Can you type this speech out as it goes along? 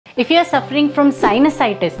If you are suffering from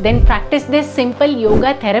sinusitis, then practice this simple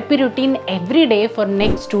yoga therapy routine every day for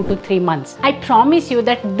next 2 to 3 months. I promise you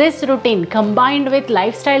that this routine combined with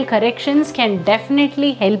lifestyle corrections can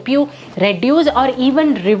definitely help you reduce or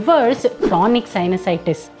even reverse chronic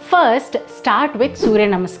sinusitis. First, start with Surya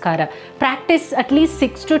namaskara. Practice at least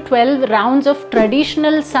 6 to 12 rounds of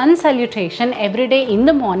traditional sun salutation every day in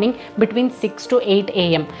the morning between 6 to 8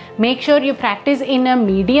 am. Make sure you practice in a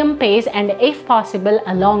medium pace and if possible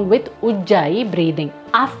along with Ujjayi breathing.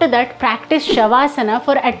 After that, practice Shavasana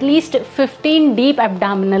for at least 15 deep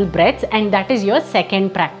abdominal breaths, and that is your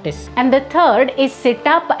second practice. And the third is sit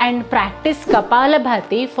up and practice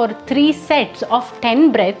Kapalabhati for 3 sets of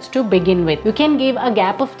 10 breaths to begin with. You can give a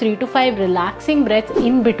gap of 3 to 5 relaxing breaths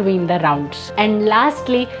in between the rounds. And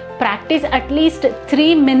lastly, practice at least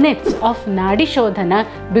 3 minutes of Nadishodhana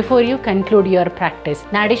before you conclude your practice.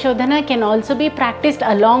 Nadishodhana can also be practiced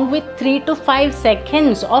along with 3 to 5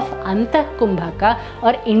 seconds of Kumbhaka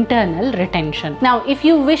or internal retention. Now, if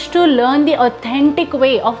you wish to learn the authentic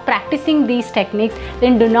way of practicing these techniques,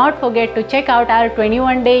 then do not forget to check out our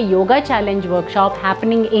 21-day yoga challenge workshop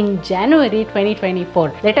happening in January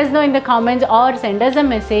 2024. Let us know in the comments or send us a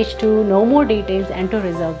message to know more details and to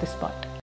reserve the spot.